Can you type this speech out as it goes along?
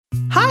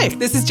Hi,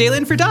 this is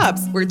Jalen for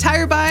Dobbs, where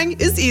tire buying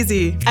is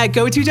easy. At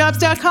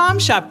GoToDobbs.com,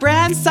 shop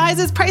brands,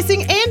 sizes,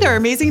 pricing, and our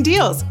amazing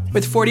deals.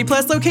 With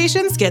 40-plus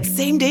locations, get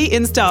same-day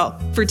install.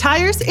 For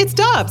tires, it's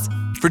Dobbs.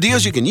 For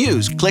deals you can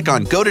use, click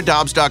on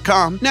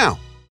GoToDobbs.com now.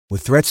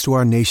 With threats to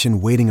our nation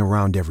waiting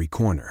around every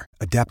corner,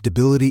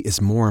 adaptability is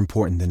more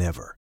important than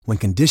ever. When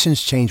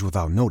conditions change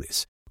without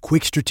notice,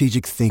 quick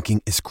strategic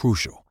thinking is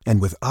crucial. And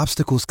with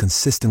obstacles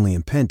consistently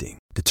impending,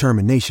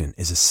 determination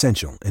is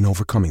essential in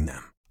overcoming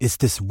them. It's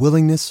this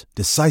willingness,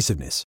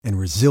 decisiveness, and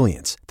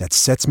resilience that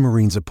sets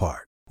Marines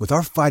apart. With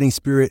our fighting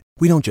spirit,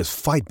 we don't just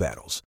fight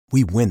battles,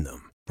 we win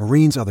them.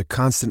 Marines are the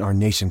constant our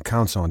nation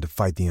counts on to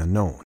fight the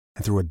unknown.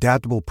 And through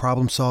adaptable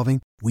problem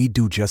solving, we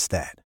do just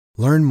that.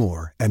 Learn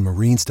more at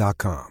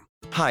marines.com.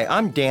 Hi,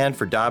 I'm Dan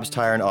for Dobbs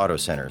Tire and Auto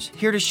Centers,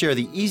 here to share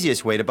the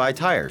easiest way to buy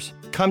tires.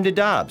 Come to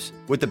Dobbs.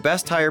 With the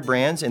best tire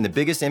brands and the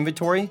biggest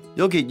inventory,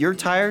 you'll get your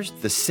tires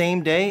the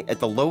same day at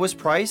the lowest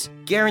price,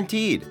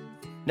 guaranteed.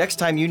 Next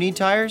time you need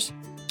tires,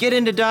 get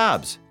into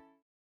Dobbs.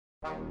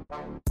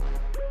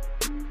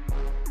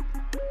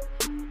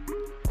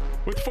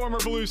 With former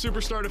Blue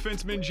superstar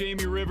defenseman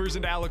Jamie Rivers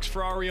and Alex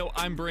Ferrario,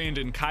 I'm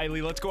Brandon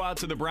Kiley. Let's go out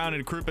to the Brown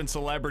and Crouppen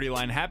Celebrity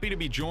Line. Happy to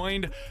be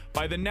joined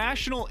by the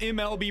National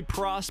MLB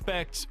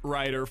Prospects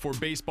writer for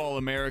Baseball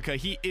America.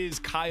 He is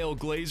Kyle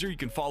Glaser. You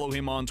can follow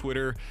him on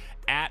Twitter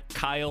at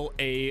Kyle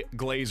A.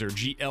 Glaser,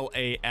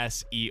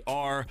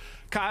 Glaser.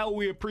 Kyle,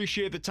 we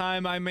appreciate the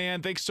time, my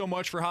man. Thanks so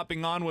much for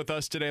hopping on with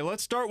us today.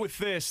 Let's start with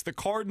this. The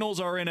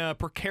Cardinals are in a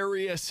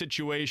precarious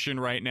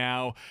situation right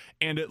now,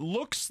 and it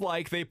looks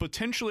like they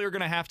potentially are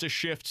going to have to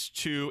shift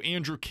to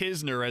Andrew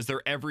Knizner as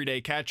their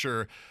everyday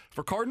catcher.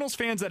 For Cardinals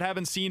fans that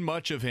haven't seen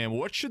much of him,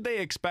 what should they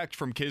expect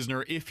from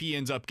Knizner if he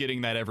ends up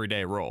getting that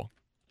everyday role?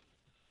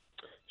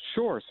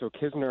 Sure. So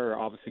Knizner,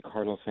 obviously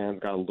Cardinals fans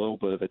got a little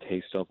bit of a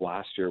taste of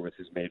last year with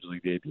his Major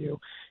League debut.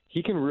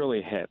 He can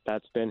really hit.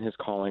 That's been his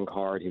calling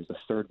card. He was a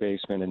third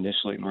baseman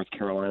initially at North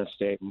Carolina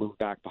State, moved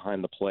back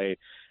behind the plate.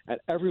 At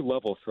every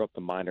level throughout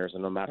the minors,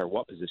 and no matter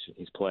what position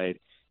he's played,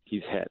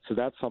 he's hit. So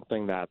that's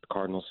something that the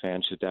Cardinals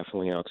fans should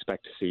definitely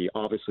expect to see.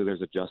 Obviously,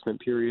 there's adjustment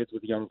periods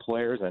with young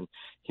players, and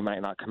he might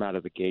not come out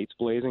of the gates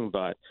blazing.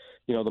 But,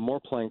 the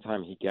more playing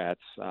time he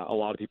gets, a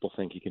lot of people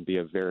think he can be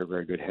a very,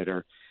 very good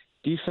hitter.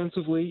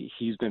 Defensively,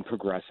 he's been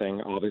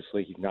progressing.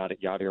 Obviously, he's not at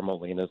Yadier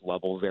Molina's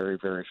level. Very,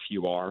 very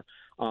few are.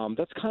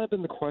 That's kind of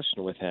been the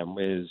question with him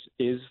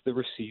is the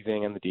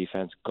receiving and the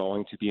defense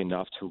going to be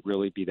enough to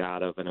really be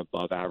that of an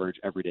above-average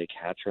everyday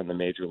catcher in the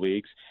major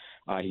leagues?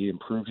 He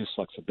improved his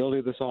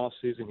flexibility this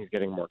offseason. He's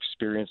getting more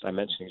experience. I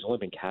mentioned he's only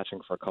been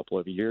catching for a couple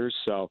of years,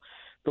 so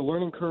the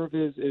learning curve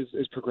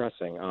is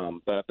progressing.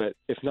 But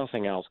if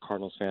nothing else,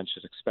 Cardinals fans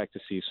should expect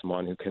to see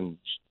someone who can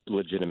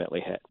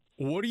legitimately hit.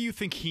 What do you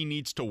think he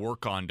needs to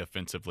work on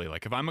defensively?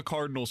 Like, if I'm a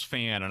Cardinals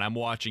fan and I'm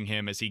watching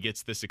him as he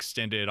gets this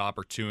extended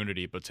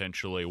opportunity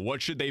potentially,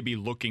 what should they be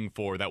looking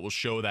for that will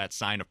show that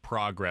sign of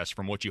progress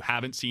from what you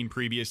haven't seen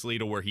previously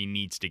to where he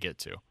needs to get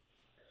to?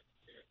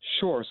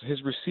 Sure. So his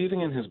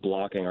receiving and his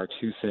blocking are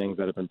two things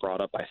that have been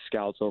brought up by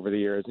scouts over the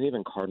years and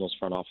even Cardinals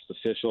front office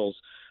officials.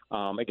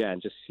 Again,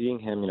 just seeing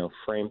him,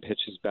 frame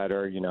pitches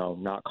better,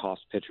 not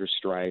cost pitchers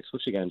strikes,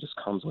 which again just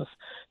comes with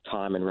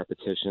time and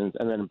repetitions,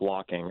 and then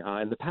blocking.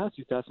 In the past,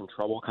 he's had some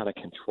trouble kind of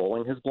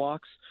controlling his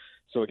blocks.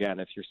 So again,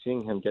 if you're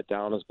seeing him get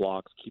down his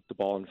blocks, keep the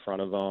ball in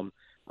front of him,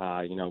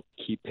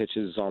 keep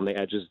pitches on the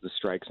edges of the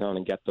strike zone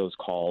and get those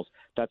calls,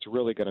 that's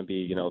really going to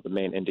be, the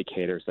main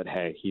indicators that,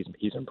 hey,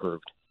 he's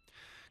improved.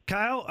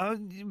 Kyle,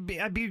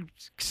 I'd be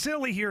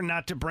silly here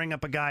not to bring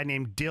up a guy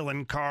named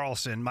Dylan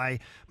Carlson. My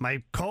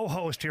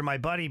co-host here, my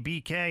buddy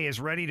BK, is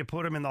ready to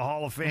put him in the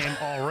Hall of Fame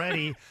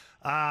already.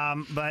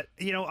 But,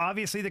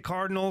 obviously the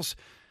Cardinals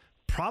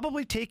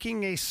probably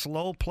taking a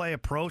slow play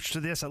approach to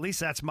this. At least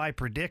that's my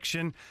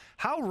prediction.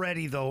 How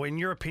ready, though, in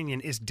your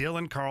opinion, is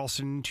Dylan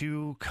Carlson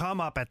to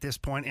come up at this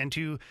point and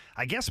to,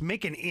 I guess,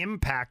 make an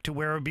impact to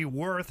where it would be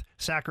worth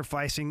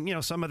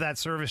sacrificing, some of that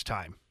service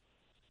time?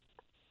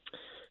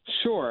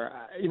 Sure.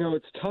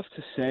 It's tough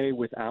to say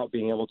without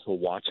being able to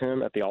watch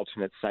him at the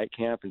alternate site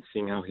camp and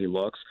seeing how he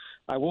looks.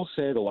 I will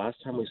say the last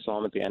time we saw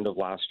him at the end of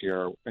last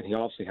year, and he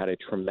obviously had a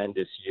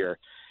tremendous year,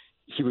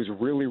 he was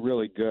really,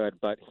 really good,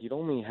 but he'd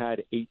only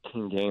had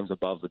 18 games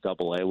above the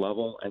AA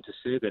level. And to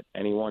say that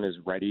anyone is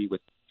ready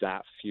with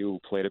that few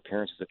plate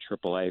appearances at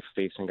AAA,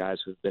 facing guys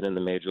who've been in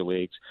the major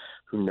leagues,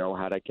 who know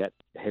how to get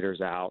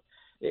hitters out,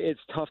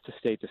 it's tough to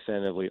state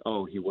definitively,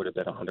 he would have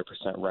been 100%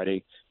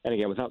 ready. And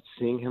again, without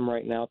seeing him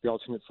right now at the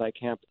alternate site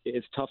camp,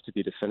 it's tough to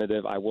be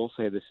definitive. I will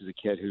say this is a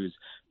kid who's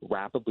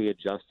rapidly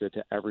adjusted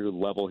to every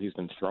level he's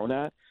been thrown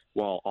at,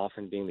 while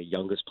often being the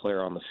youngest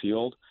player on the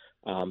field.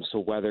 So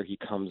whether he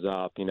comes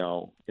up,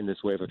 in this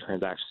wave of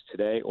transactions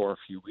today or a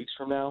few weeks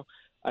from now,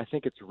 I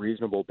think it's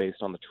reasonable based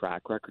on the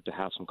track record to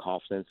have some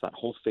confidence that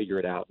he'll figure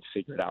it out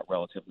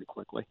relatively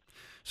quickly.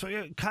 So,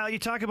 Kyle, you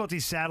talk about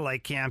these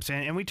satellite camps,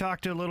 and we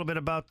talked a little bit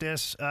about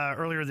this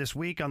earlier this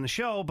week on the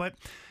show, but,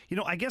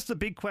 I guess the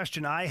big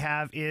question I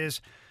have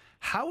is,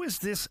 How is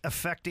this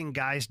affecting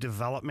guys'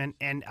 development?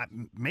 And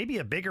maybe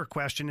a bigger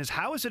question is,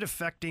 how is it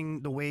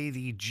affecting the way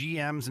the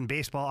GMs and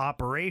baseball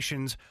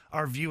operations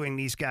are viewing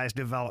these guys'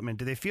 development?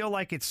 Do they feel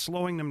like it's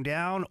slowing them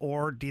down,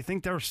 or do you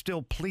think they're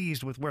still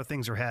pleased with where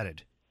things are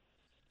headed?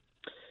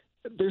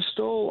 There's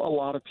still a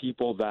lot of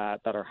people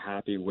that are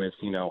happy with,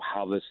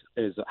 how this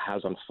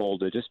has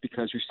unfolded, just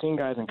because you're seeing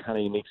guys in kind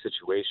of unique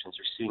situations.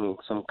 You're seeing in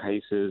some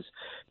cases,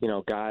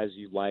 guys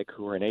you like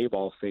who are in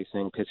A-ball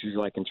facing pitchers you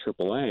like in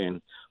AAA,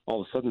 and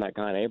all of a sudden that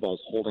guy in A-ball is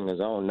holding his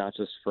own, not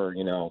just for,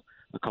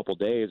 a couple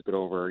days, but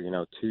over,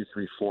 2,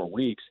 3, 4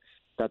 weeks.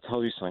 That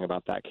tells you something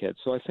about that kid.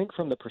 So I think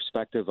from the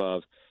perspective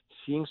of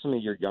seeing some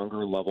of your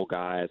younger level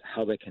guys,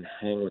 how they can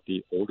hang with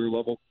the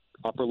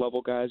upper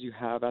level guys you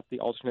have at the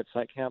alternate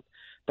site camp,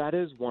 that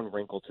is one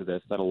wrinkle to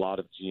this that a lot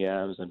of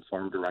GMs and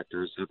farm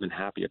directors have been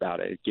happy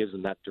about. It gives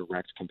them that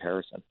direct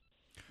comparison.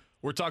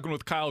 We're talking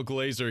with Kyle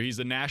Glaser. He's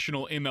the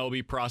national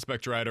MLB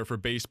prospect writer for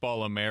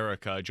Baseball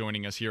America,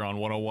 joining us here on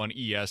 101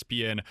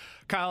 ESPN.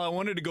 Kyle, I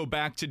wanted to go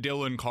back to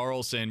Dylan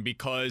Carlson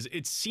because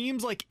it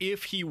seems like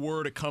if he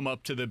were to come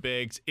up to the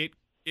bigs,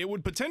 it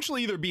would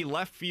potentially either be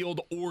left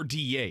field or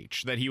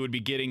DH that he would be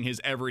getting his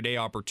everyday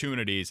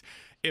opportunities.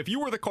 If you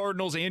were the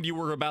Cardinals and you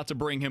were about to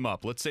bring him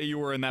up, let's say you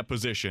were in that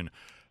position,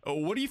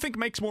 what do you think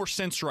makes more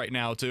sense right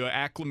now to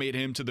acclimate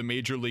him to the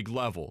major league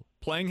level?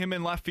 Playing him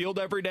in left field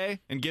every day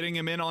and getting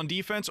him in on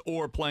defense,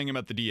 or playing him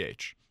at the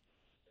DH?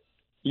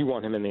 You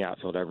want him in the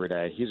outfield every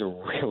day. He's a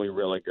really,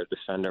 really good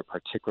defender,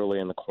 particularly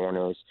in the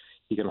corners.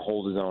 He can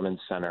hold his own in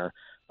center.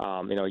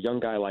 A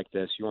young guy like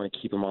this, you want to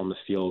keep him on the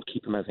field,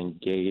 keep him as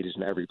engaged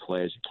in every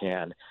play as you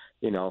can.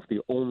 If the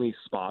only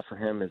spot for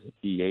him is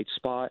a DH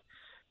spot,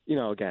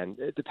 again,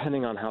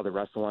 depending on how the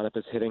rest of the lineup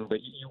is hitting, but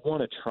you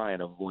want to try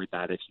and avoid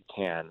that if you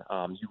can.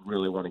 You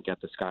really want to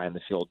get this guy in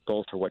the field,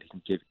 both for what he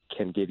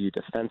can give you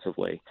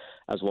defensively,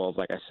 as well as,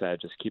 like I said,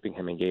 just keeping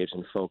him engaged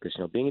and focused.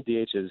 Being a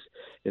DH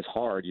is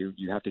hard. You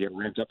have to get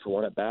ramped up for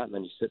one at bat, and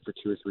then you sit for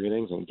 2 or 3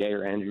 innings and get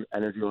your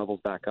energy levels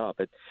back up.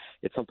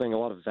 It's something a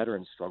lot of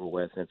veterans struggle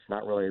with, and it's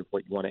not really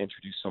what you want to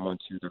introduce someone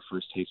to their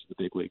first taste of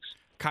the big leagues.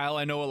 Kyle,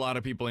 I know a lot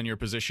of people in your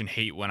position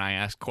hate when I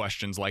ask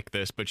questions like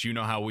this, but you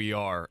know how we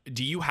are.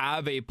 Do you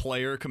have a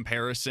player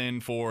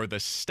comparison for the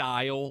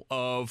style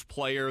of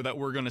player that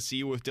we're going to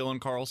see with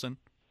Dylan Carlson?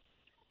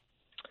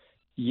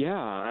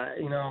 Yeah,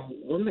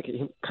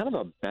 kind of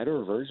a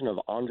better version of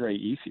Andre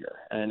Ethier.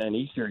 And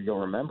Ethier, you'll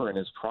remember in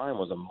his prime,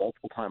 was a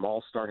multiple-time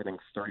All-Star, hitting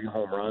 30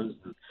 home runs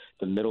in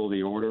the middle of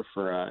the order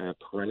for a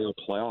perennial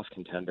playoff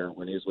contender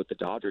when he was with the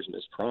Dodgers in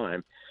his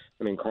prime.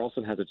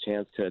 Carlson has a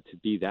chance to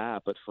be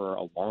that, but for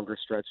a longer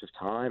stretch of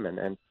time,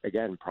 and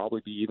again,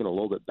 probably be even a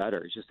little bit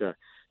better. He's just a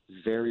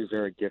very,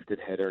 very gifted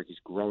hitter. He's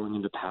growing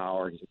into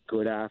power. He's a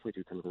good athlete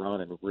who can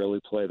run and really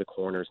play the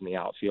corners in the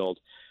outfield.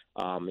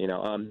 A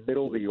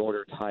middle of the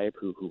order type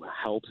who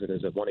helps and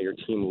is one of your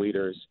team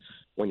leaders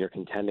when you're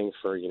contending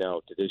for,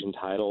 division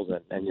titles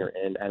and you're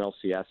in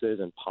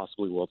NLCSs and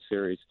possibly World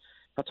Series.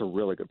 That's a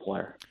really good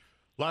player.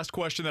 Last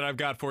question that I've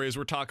got for you is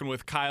we're talking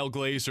with Kyle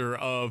Glaser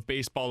of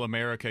Baseball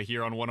America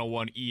here on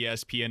 101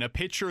 ESPN, a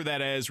pitcher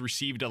that has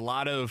received a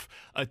lot of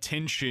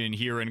attention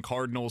here in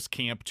Cardinals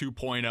Camp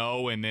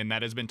 2.0, and then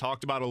that has been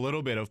talked about a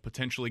little bit of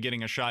potentially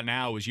getting a shot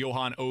now, is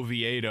Johan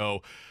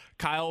Oviedo.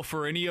 Kyle,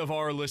 for any of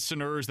our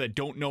listeners that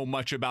don't know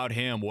much about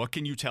him, what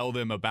can you tell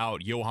them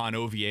about Johan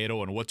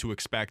Oviedo and what to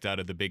expect out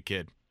of the big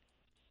kid?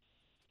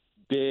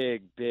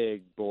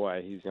 Big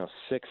boy. He's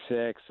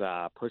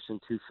 6'6", pushing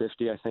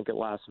 250, I think, at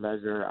last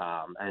measure,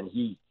 and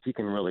he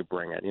can really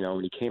bring it.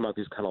 When he came up,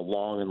 he was kind of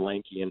long and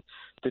lanky and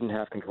didn't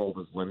have control of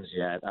his limbs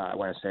yet.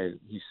 When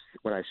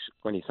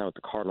he signed with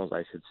the Cardinals,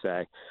 I should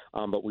say,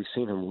 but we've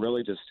seen him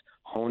really just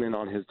hone in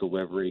on his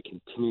delivery,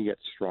 continue to get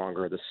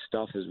stronger. The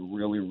stuff has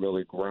really,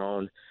 really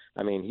grown.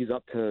 He's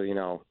up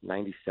to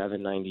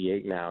 97,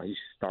 98 now. He's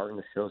starting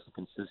to show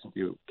some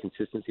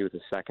consistency with the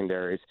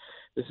secondaries.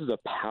 This is a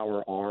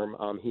power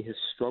arm. He has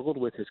struggled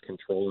with his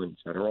control in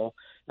general,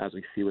 as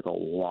we see with a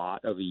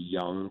lot of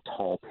young,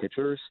 tall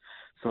pitchers.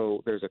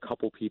 So there's a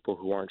couple people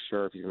who aren't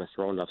sure if he's going to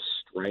throw enough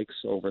strikes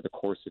over the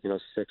course of 6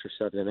 or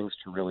 7 innings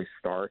to really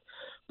start.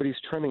 But he's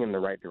trending in the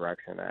right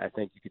direction. I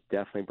think you could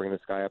definitely bring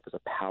this guy up as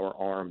a power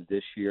arm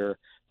this year,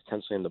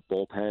 potentially in the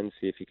bullpen,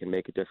 see if he can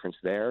make a difference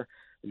there.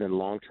 And then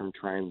long-term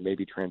try and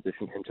maybe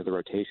transition him to the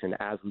rotation,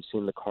 as we've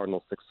seen the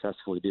Cardinals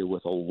successfully do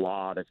with a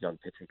lot of young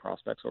pitching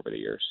prospects over the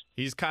years.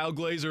 He's Kyle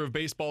Glaser of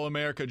Baseball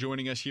America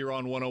joining us here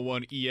on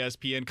 101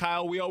 ESPN.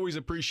 Kyle, we always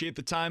appreciate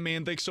the time,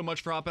 man. Thanks so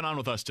much for hopping on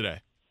with us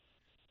today.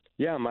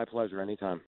 Yeah, my pleasure. Anytime.